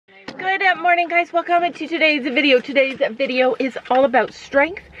morning, guys. Welcome to today's video. Today's video is all about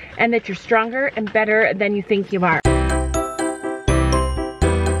strength and that you're stronger and better than you think you are.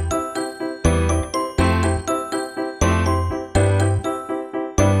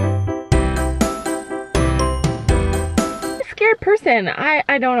 Person.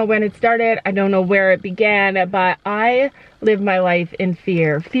 I don't know when it started. I don't know where it began, but I live my life in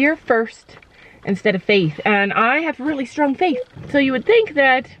fear. Fear first instead of faith. And I have really strong faith. So you would think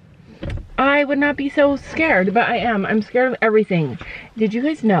that I would not be so scared, but I am. I'm scared of everything. Did you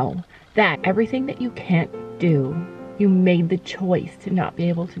guys know that everything that you can't do, you made the choice to not be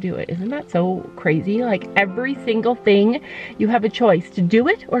able to do it? Isn't that so crazy? Like every single thing, you have a choice to do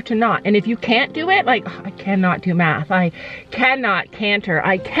it or to not. And if you can't do it, like I cannot do math, I cannot canter,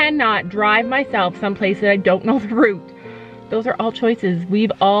 I cannot drive myself someplace that I don't know the route. Those are all choices.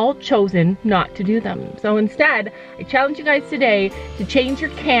 We've all chosen not to do them. So instead, I challenge you guys today to change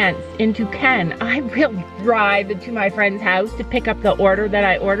your can'ts into can. I will drive to my friend's house to pick up the order that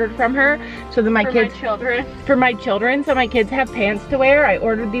I ordered from her so that my kids, for my children, so my kids have pants to wear. I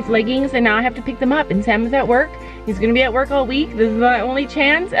ordered these leggings and now I have to pick them up, and Sam is at work. He's gonna be at work all week. This is my only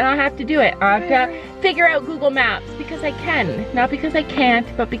chance and I'll have to do it. I have to figure out Google Maps because I can. Not because I can't,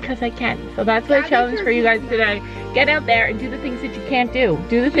 but because I can. So that's my challenge for you guys today. Get out there and do the things that you can't do.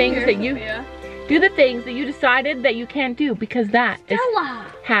 Do the things that you decided that you can't do, because that is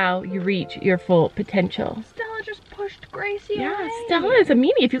how you reach your full potential. Stella just pushed Gracie away. Yeah, Stella is a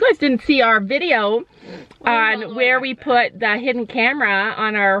meanie. If you guys didn't see our video on where we put the hidden camera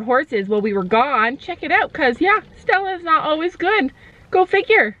on our horses while we were gone, check it out, because yeah, Stella is not always good. Go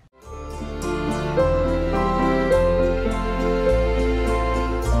figure.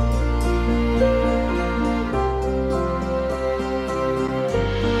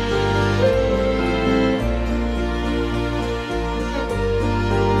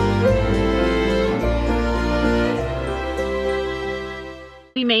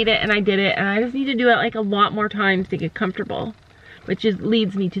 We made it and I did it, and I just need to do it like a lot more times to get comfortable, which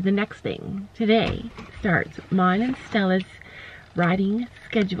leads me to the next thing. Today starts mine and Stella's riding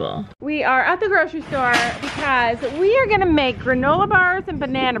schedule. We are at the grocery store because we are gonna make granola bars and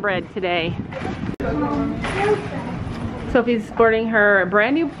banana bread today. Sophie's sporting her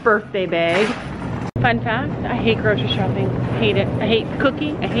brand new birthday bag. Fun fact, I hate grocery shopping. I hate it. I hate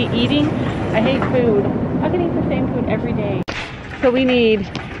cooking. I hate eating. I hate food. I can eat the same food every day. So we need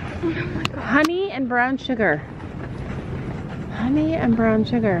honey and brown sugar. Honey and brown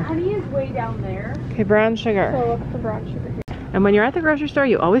sugar. Honey is way down there. Okay, brown sugar. So look for brown sugar here. And when you're at the grocery store,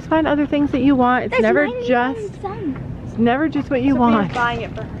 you always find other things that you want. It's never just what you want. Sophia's buying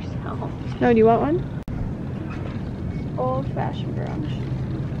it for herself. No, do you want one? Old-fashioned brown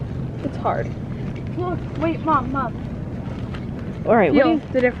sugar. It's hard. Look, wait, mom. All right, Feel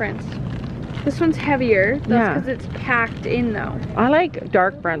the difference. This one's heavier. That's because it's packed in, though. I like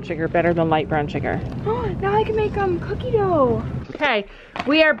dark brown sugar better than light brown sugar. Oh, now I can make cookie dough. Okay,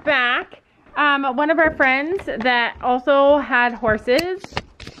 we are back. One of our friends that also had horses.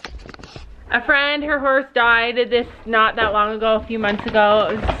 A friend, her horse died not that long ago, a few months ago.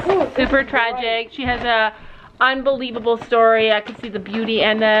 It was super tragic. She has a unbelievable story. I could see the beauty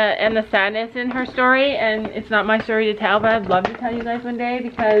and the sadness in her story, and it's not my story to tell, but I'd love to tell you guys one day,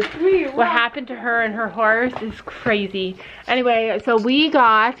 because what happened to her and her horse is crazy. Anyway, so we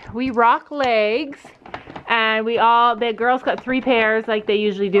rock legs, and the girls got 3 pairs like they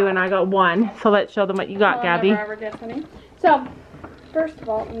usually do, and I got 1. So let's show them what you got, Gabby. So first of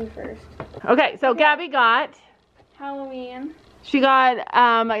all, me first. Okay, so Gabby got Halloween. She got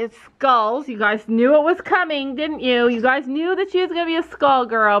skulls. You guys knew it was coming, didn't you? You guys knew that she was going to be a skull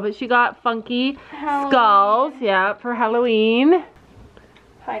girl, but she got funky skulls, yeah, for Halloween.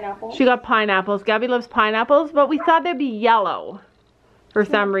 Pineapple. She got pineapples. Gabby loves pineapples, but we thought they'd be yellow for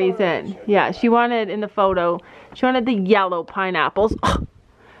some reason. Yeah, she wanted, in the photo, she wanted the yellow pineapples,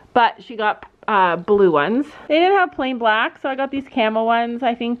 but she got blue ones. They didn't have plain black, so I got these camel ones.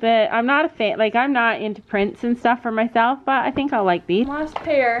 I think that I'm not a fan, like I'm not into prints and stuff for myself, but I think I'll like these. Last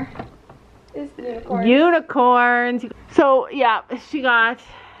pair is unicorns. Unicorns. So yeah, she got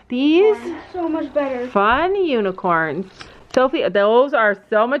these. So much better. Fun unicorns. Sophie, those are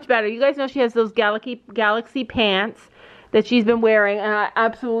so much better. You guys know she has those galaxy pants that she's been wearing, and I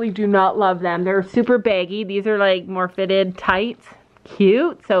absolutely do not love them. They're super baggy. These are like more fitted tights.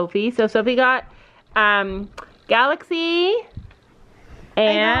 Cute, Sophie. So Sophie got Galaxy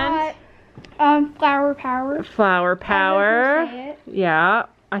and Flower Power. Flower Power. Yeah.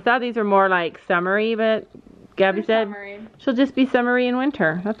 I thought these were more like summery, but Gabby said summery. She'll just be summery in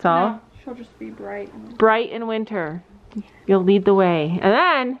winter. That's all. No, she'll just be bright. Bright in winter. You'll lead the way. And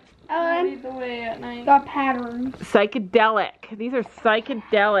then Lead the way at night. Got patterns. Psychedelic. These are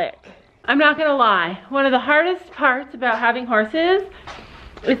psychedelic. I'm not gonna lie. One of the hardest parts about having horses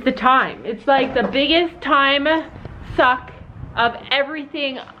is the time. It's like the biggest time suck of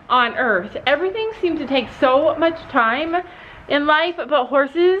everything on earth. Everything seems to take so much time in life, but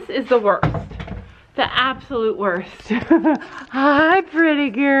horses is the worst. The absolute worst. Hi, pretty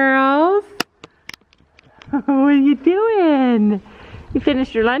girls. What are you doing? You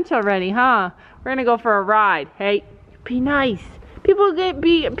finished your lunch already, huh? We're gonna go for a ride. Hey, be nice. People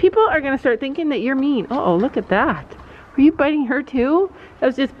are gonna start thinking that you're mean. Uh-oh, look at that. Were you biting her too? That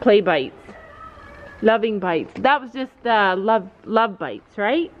was just play bites. Loving bites. That was just love bites,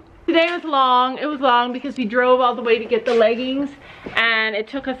 right? Today was long. It was long because we drove all the way to get the leggings, and it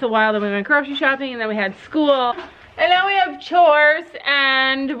took us a while. Then we went grocery shopping, and then we had school, and now we have chores,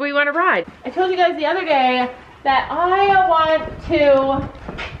 and we want to ride. I told you guys the other day that I want to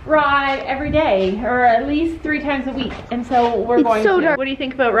ride every day, or at least 3 times a week, and so we're going to. What do you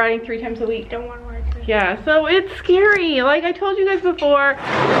think about riding 3 times a week? Don't want to ride 3. Yeah, so it's scary. Like I told you guys before,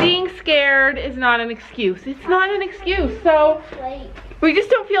 being scared is not an excuse. It's not an excuse. So we just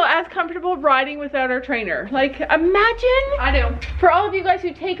don't feel as comfortable riding without our trainer. Like, imagine. I do. For all of you guys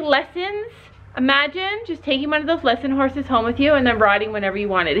who take lessons, imagine just taking one of those lesson horses home with you and then riding whenever you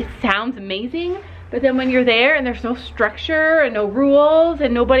want it. It sounds amazing, but then when you're there and there's no structure and no rules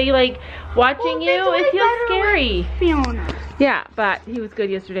and nobody like watching you, it feels scary. Fiona. Yeah, but he was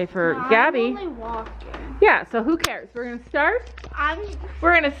good yesterday for Gabby. I'm only walking. Yeah, so who cares? We're gonna start.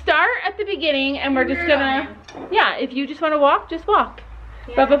 We're gonna start at the beginning, and we're just gonna. Yeah, if you just want to walk, just walk.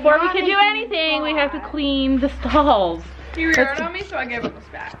 Yeah, but before we can do anything, we have to clean the stalls. You reared on me, so I gave it this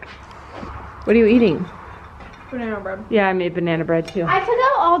back. What are you eating? Banana bread. Yeah, I made banana bread too. I took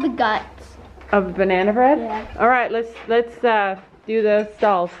out all the guts. Of banana bread? Yeah. All right, let's do the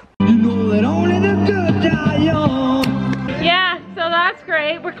stalls. You know that only the good die young. Yeah, so that's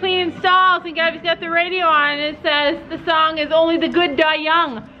great. We're cleaning stalls, and Gabby's got the radio on, and it says the song is "Only the Good Die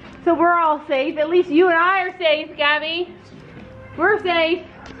Young." So we're all safe. At least you and I are safe, Gabby. We're safe.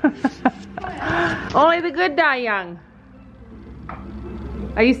 Only the good die young.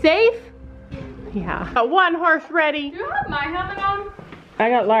 Are you safe? Yeah. Got 1 horse ready. Do you have my helmet on? I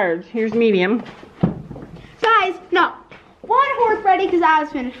got large. Here's medium. Guys, no. 1 horse ready because I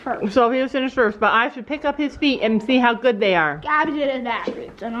was finished first. So he was finished first, but I should pick up his feet and see how good they are. Gabby did it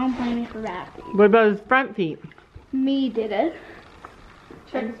backwards, and I'm blaming for backwards. What about his front feet? Me did it.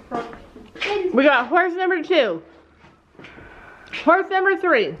 Check his front. We got horse number 2. Horse number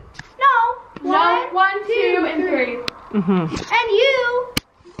 3. No. 1, 2, and 3. Mm-hmm. And you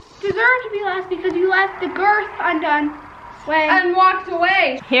deserve to be last because you left the girth undone. And walked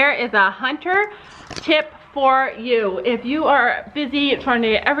away. Here is a hunter tip for you. If you are busy trying to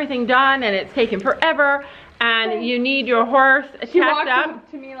get everything done and it's taking forever and you need your horse tacked up,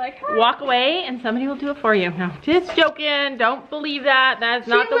 to me like, walk away and somebody will do it for you. No, just joking. Don't believe that. That's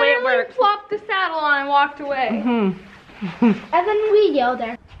not the way it works. She plopped the saddle on and walked away. Mm-hmm. And then we yelled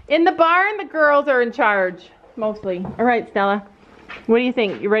there. In the barn, the girls are in charge, mostly. All right, Stella. What do you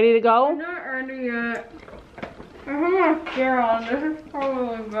think? You ready to go? I'm not ready yet. I have mascara on. This is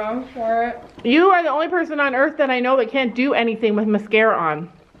probably best for it. You are the only person on earth that I know that can't do anything with mascara on.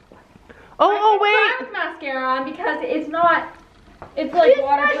 Oh, wait. I have mascara on because it's not. It's like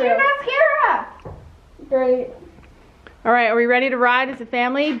waterproof. Your mascara. Great. All right, are we ready to ride as a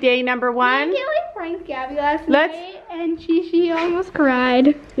family? Day number 1. We pranked Gabby last night, and she almost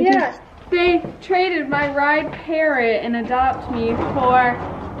cried. Yeah, they traded my ride parrot and adopt me for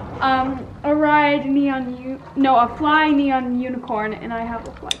a ride a fly neon unicorn, and I have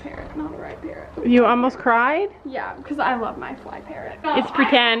a fly parrot, not a ride parrot. You almost cried? Yeah, because I love my fly parrot. It's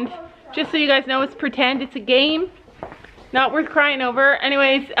pretend. Just so you guys know, it's pretend. It's a game. Not worth crying over.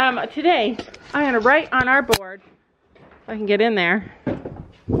 Anyways, today I'm gonna write on our board. If I can get in there. Oh,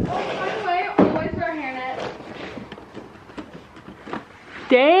 by the way, always wear hairnet.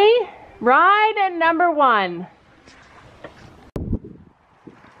 Day ride at number 1.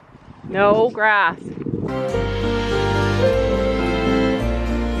 No grass.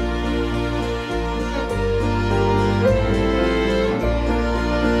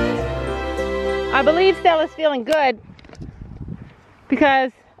 I believe Stella's feeling good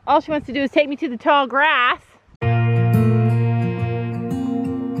because all she wants to do is take me to the tall grass.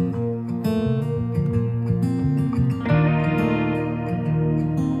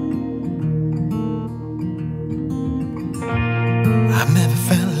 I've never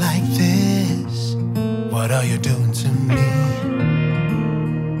felt like this. What are you doing to me?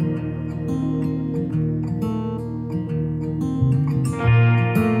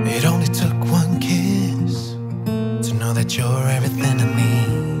 It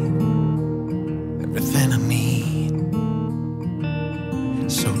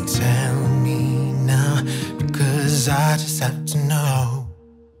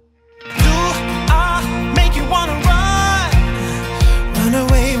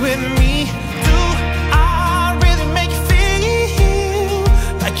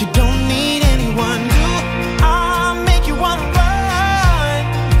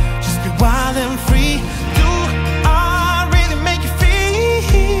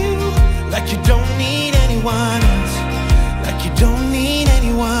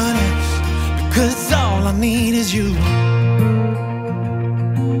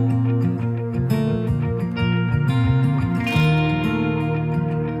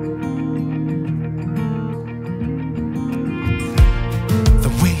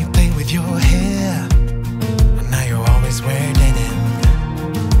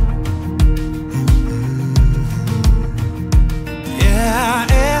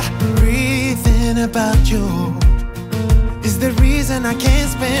and I can't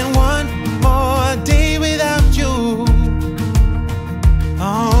spend one more day without you.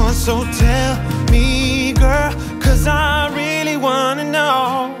 Oh, so tell me, girl, 'cause I really wanna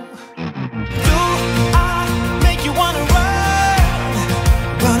know. Do I make you wanna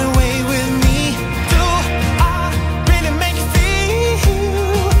run away with me? Do I really make you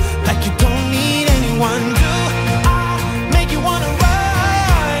feel like you don't need anyone? Do I make you wanna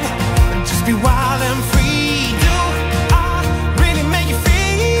run, just be wild and free? Do I really make you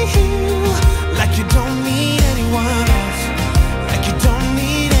feel like you don't need anyone else? Like you don't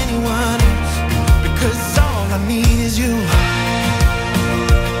need anyone else? Because all I need is you.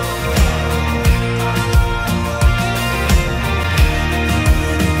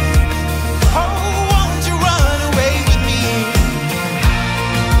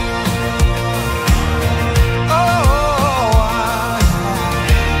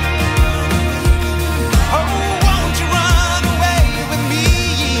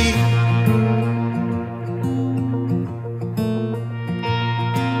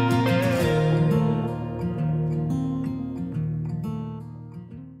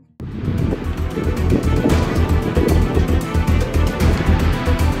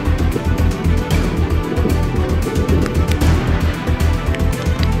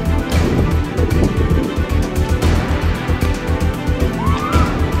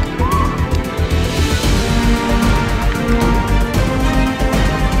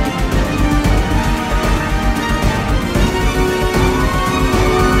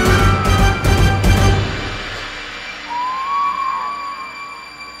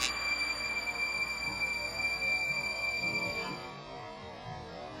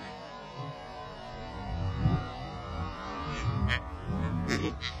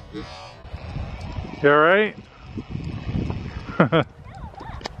 You alright?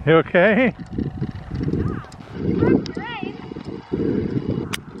 You okay?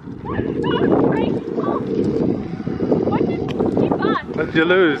 What did you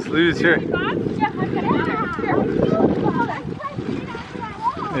lose? Lose your...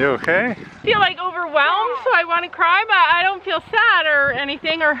 You okay? I feel like overwhelmed, so I want to cry, but I don't feel sad or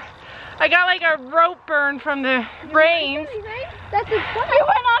anything. Or I got like a rope burn from the rains. That's his butt. He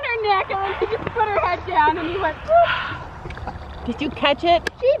went on her neck and then she just put her head down and he went, Did you catch it?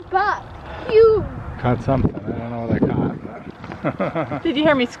 she bucked. You. Caught something. I don't know what I caught. But Did you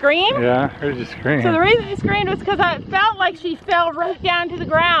hear me scream? yeah, I heard you scream. So the reason she screamed was because I felt like she fell right down to the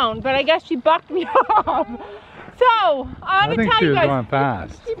ground, but I guess she bucked me off. So, I want to think tell she you was guys. going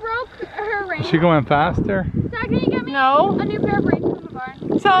fast. She broke her ring. Is she going faster? Dad, can you get me No. a new pair of brakes from the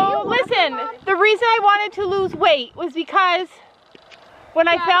barn? So, listen, the reason I wanted to lose weight was because when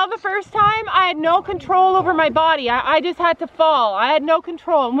I fell the first time, I had no control over my body. I just had to fall. I had no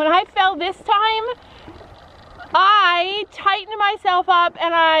control. And when I fell this time, I tightened myself up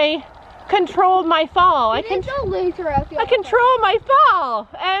and I controlled my fall. I controlled my fall.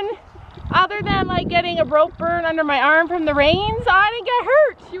 And other than like getting a rope burn under my arm from the rains, I didn't get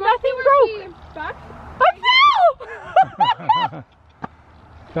hurt. Nothing broke. I fell!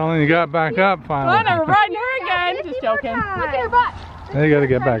 Telling you got back up finally. I'm gonna run her again. Just joking. Look at her butt. Now you gotta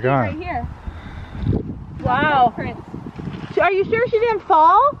get back Right on. here. Wow. Are you sure she didn't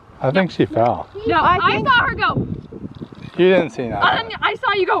fall? I think she fell. No, I saw her go. You didn't see nothing. I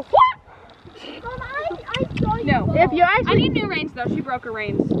saw you go, what? I saw you No. go. If you actually... I need new reins though. She broke her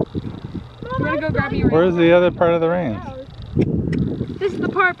reins. I'm gonna go grab you reins. Where's the other part of the reins? This is the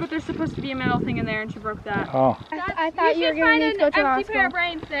part, but there's supposed to be a metal thing in there, and she broke that. Oh. I thought you were gonna need to go to the hospital. Pair of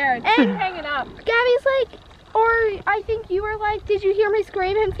reins there. It's hanging up. Gabby's like, or I think you were like, did you hear me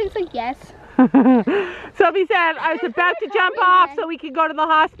scream? And Finn's like, yes. Sophie said I was about to jump off so we could go to the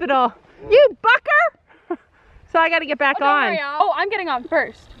hospital. You bucker! So I gotta get back on. Oh, I'm getting on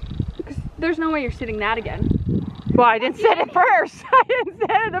first. Because there's no way you're sitting that again. Well, I didn't set it first. I didn't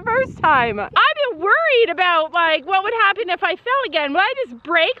set it the first time. I've been worried about like what would happen if I fell again. Would I just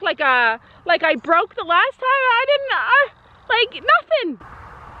break like I broke the last time? I didn't, like nothing.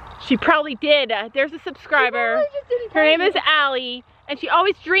 She probably did. There's a subscriber. Her name is Allie, and she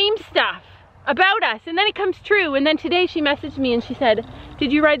always dreams stuff about us, and then it comes true. And then today she messaged me and she said,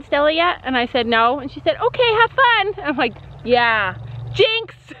 "Did you ride Stella yet?" And I said no, and she said, "Okay, have fun." And I'm like, yeah,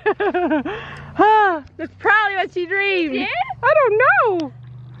 jinx. That's probably what she dreamed. Yeah? I don't know.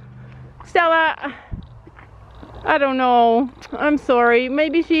 Stella, I don't know. I'm sorry.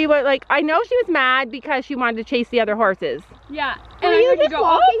 Maybe she was like, I know she was mad because she wanted to chase the other horses. Yeah. Were you just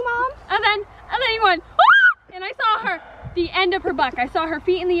walking, Mom? And then you went, ah! And I saw her, the end of her buck. I saw her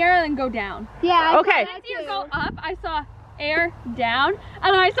feet in the air and then go down. Yeah. Okay. I see her go up. I saw air down,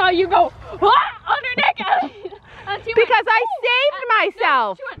 and I saw you go, ah, underneath. And she Because went, I "Oh," saved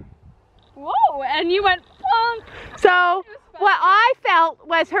myself. No, she went, whoa, and you went, plunk. So what I felt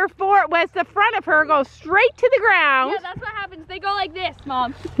was the front of her go straight to the ground. Yeah, that's what happens. They go like this,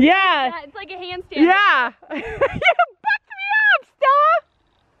 Mom. Yeah. It's like a handstand. Yeah. You bucked me up, Stella.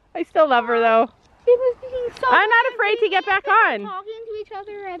 I still love her though. It was being so I'm not afraid to get back on. talking to each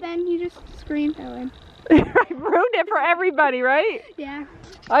other, and then you just screamed, Ellen. I ruined it for everybody, right? Yeah.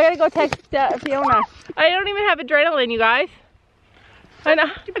 I gotta go text Fiona. I don't even have adrenaline, you guys. I got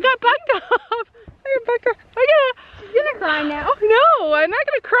bucked off. You're gonna cry now. No, I'm not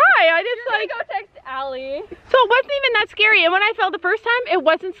gonna cry. I just like. Go text Allie. So it wasn't even that scary. And when I fell the first time, it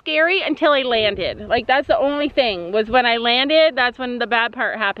wasn't scary until I landed. Like that's the only thing, was when I landed, that's when the bad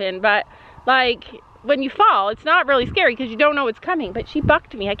part happened. But like when you fall, it's not really scary because you don't know what's coming. But she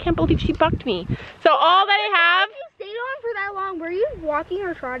bucked me. I can't believe she bucked me. So all that I have. You stayed on for that long. Were you walking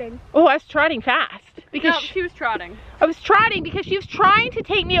or trotting? Oh, I was trotting fast. Because No, she was trotting. I was trotting because she was trying to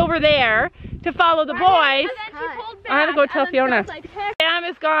take me over there to follow the boys. And then she pulled back. I had to go tell and then Fiona. Stella's like, heck, Sam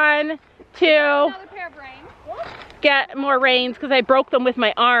is gone to another pair of reins. get more reins because I broke them with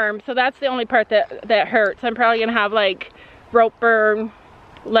my arm. So that's the only part that hurts. I'm probably gonna have like rope burn,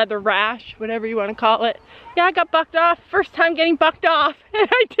 leather rash, whatever you want to call it. Yeah, I got bucked off. First time getting bucked off and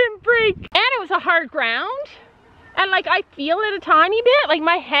I didn't break. And it was a hard ground. And like I feel it a tiny bit, like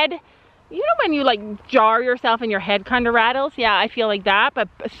my head, you know when you like jar yourself and your head kind of rattles? Yeah, I feel like that, but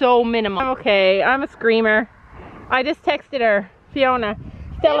so minimal. Okay, I'm a screamer. I just texted her, Fiona.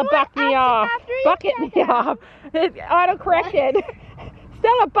 Stella bucked me off. Bucket me off. It auto-corrected.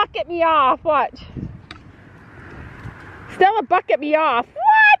 Stella bucket me off, watch. Stella bucket me off.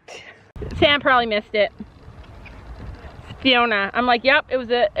 What? Sam probably missed it. Fiona. I'm like, yep, it was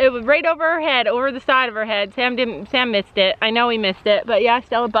right over her head, over the side of her head. Sam missed it. I know he missed it, but yeah,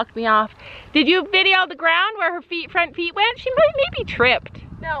 Stella bucked me off. Did you video the ground where her front feet went? She maybe tripped.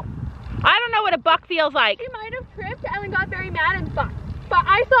 No. I don't know what a buck feels like. She might have tripped and then got very mad and bucked. But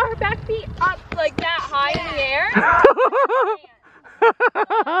I saw her back feet up like that high in the air.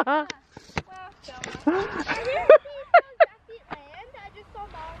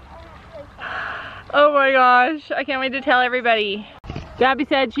 Oh my gosh, I can't wait to tell everybody. Gabby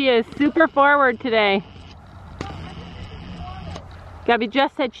said she is super forward today. Gabby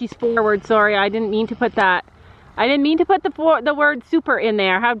just said she's forward. Sorry, I didn't mean to put that. I didn't mean to put the word super in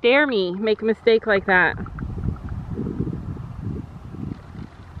there. How dare me make a mistake like that.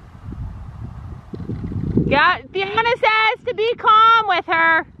 Yeah, Fiona says to be calm with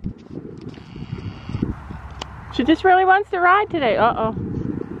her. She just really wants to ride today. Uh-oh.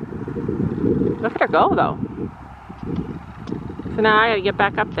 Look at her go though. So now I gotta get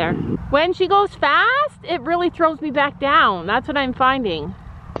back up there. When she goes fast, it really throws me back down. That's what I'm finding.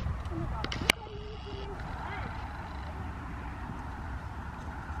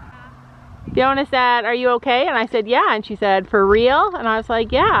 Fiona said, are you okay? And I said, yeah. And she said, for real? And I was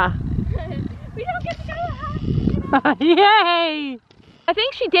like, yeah. We don't get to go. Yay! I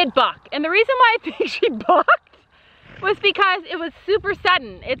think she did buck. And the reason why I think she bucked was because it was super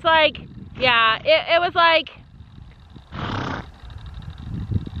sudden. It's like, yeah, it was like,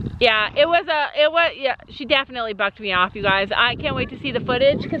 yeah, she definitely bucked me off, you guys. I can't wait to see the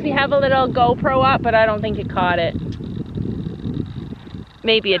footage because we have a little GoPro up, but I don't think it caught it.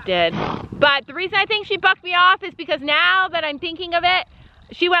 Maybe it did. But the reason I think she bucked me off is because now that I'm thinking of it,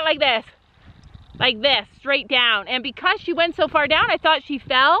 she went like this, straight down. And because she went so far down, I thought she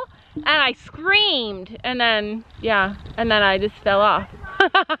fell and I screamed. And then, yeah, and then I just fell off.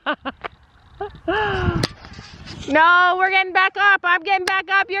 No, we're getting back up. I'm getting back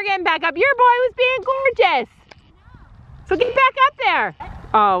up. You're getting back up. Your boy was being gorgeous. So get back up there.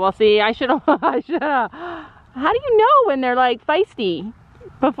 Oh, well, see, I should have. How do you know when they're like feisty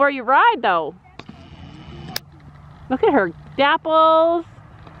before you ride though? Look at her dapples.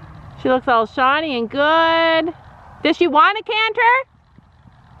 She looks all shiny and good. Does she want to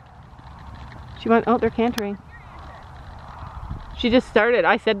canter? Oh, they're cantering. She just started.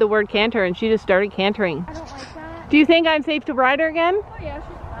 I said the word canter and she just started cantering. I don't like that. Do you think I'm safe to ride her again? Oh yeah,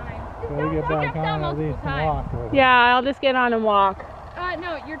 she's fine. So you get back on at least and walk with her. Yeah, I'll just get on and walk.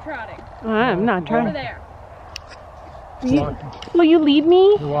 No, you're trotting. I'm not trying. Over there. Will you lead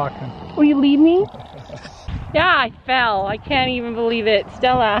me? You're walking. Will you lead me? Yeah, I fell. I can't even believe it.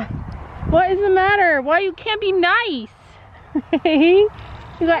 Stella, what is the matter? Why you can't be nice? You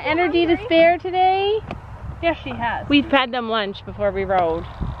got energy to spare today? Yes, she has. We fed them lunch before we rode.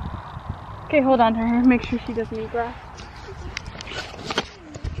 Okay, hold on to her. Make sure she doesn't eat grass.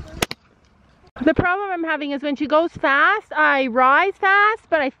 The problem I'm having is when she goes fast, I rise fast,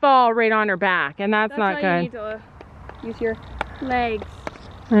 but I fall right on her back, and that's not why good. You need to use your legs.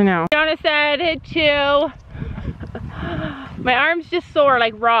 I know. Fiona said to, my arm's just sore,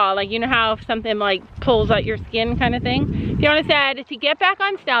 like raw, like you know how if something like pulls out your skin kind of thing. Fiona said to get back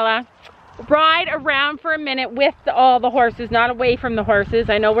on Stella, ride around for a minute with all the horses, not away from the horses.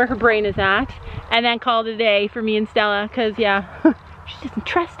 I know where her brain is at. And then call it a day for me and Stella, because yeah, she doesn't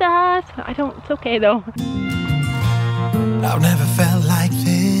trust us. I don't, it's okay though. I've never felt like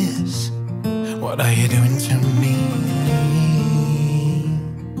this. What are you doing to me?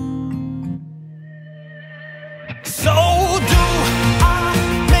 So do I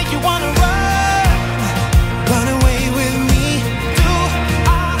make you wanna run away with me? Do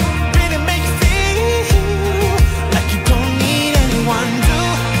I really make you feel like you don't need anyone? Do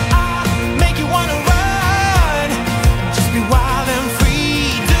I make you wanna run? Just be wild and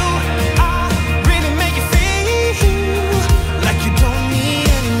free. Do I really make you feel like you don't need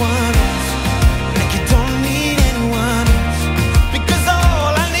anyone else? Like you don't need anyone else? Because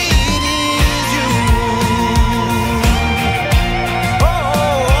all I need is you. Oh,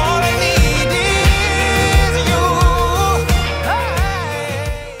 all I need is you.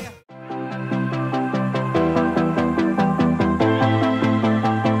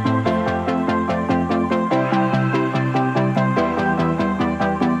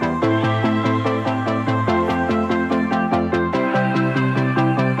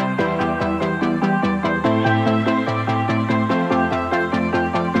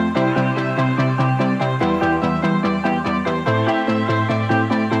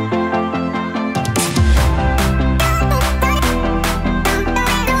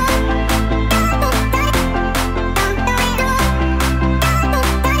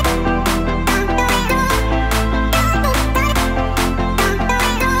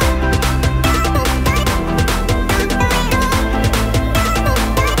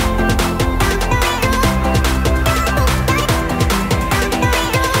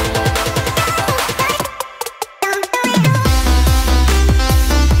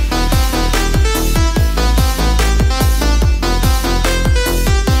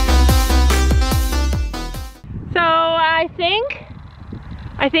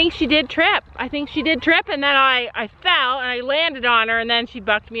 I think she did trip. I think she did trip, and then I fell and I landed on her, and then she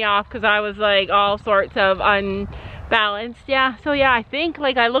bucked me off because I was like all sorts of unbalanced. Yeah, so yeah, I think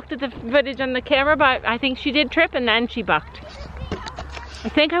like I looked at the footage on the camera, but I think she did trip and then she bucked. I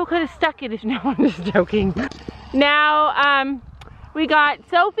think I could have stuck it if no, I'm just joking. Now, we got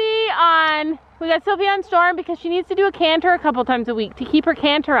Sophie on Storm because she needs to do a canter a couple times a week to keep her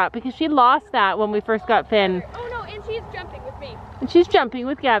canter up because she lost that when we first got Finn. Oh no, and she's jumping with me. And she's jumping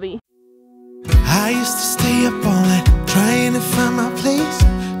with Gabby. I used to stay up all night trying to find my place,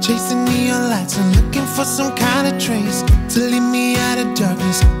 chasing neon lights and looking for some kind of trace to lead me out of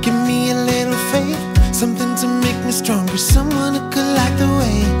darkness, give me a little faith, something to make me stronger, someone who could light the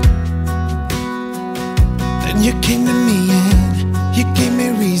way. Then you came to me and you gave me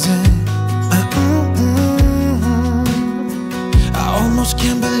reason. I almost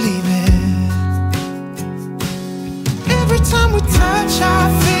can't believe it. Every time we touch, I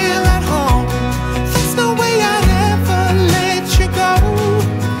feel at home. There's no way I'd ever let you go.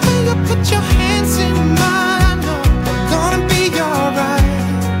 When you put your hands in mine, I know I'm gonna be alright.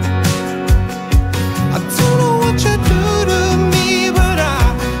 I don't know what you do to me, but I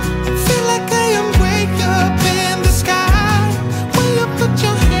feel like I am way up in the sky. When you put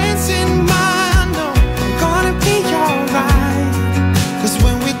your hands in mine, I know I'm gonna be alright. 'Cause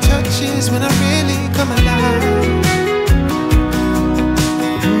when we touch is when I really come alive.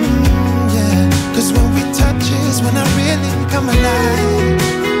 When I really come alive.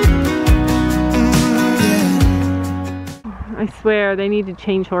 Yeah. I swear they need to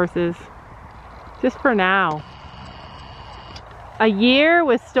change horses. Just for now. A year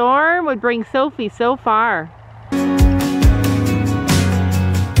with Storm would bring Sophie so far.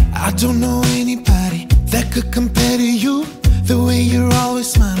 I don't know anybody that could compare to you. The way you're always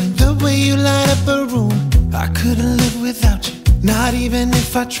smiling, the way you light up a room. I couldn't live without you, not even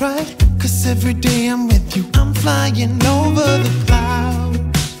if I tried. 'Cause every day I'm with you, I'm flying over the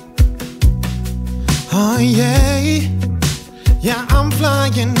clouds. Oh yeah, yeah, I'm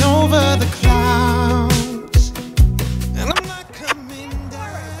flying over the clouds. And I'm not coming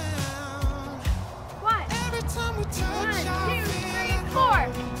down. What? Every time we touch, 1, 2, 3, 4.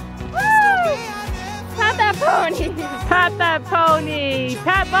 Woo! Pat that pony! Pat that pony!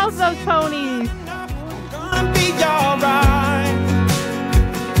 Pat both those ponies! gonna be alright.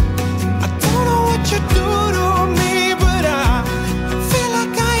 You do to me, but I feel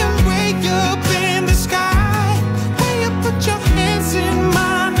like I am way up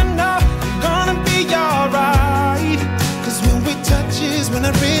when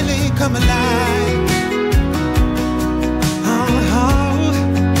I really come alive.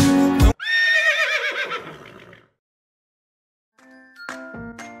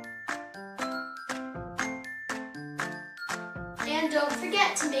 And don't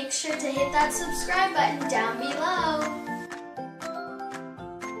forget to make sure to hit that subscribe button down below.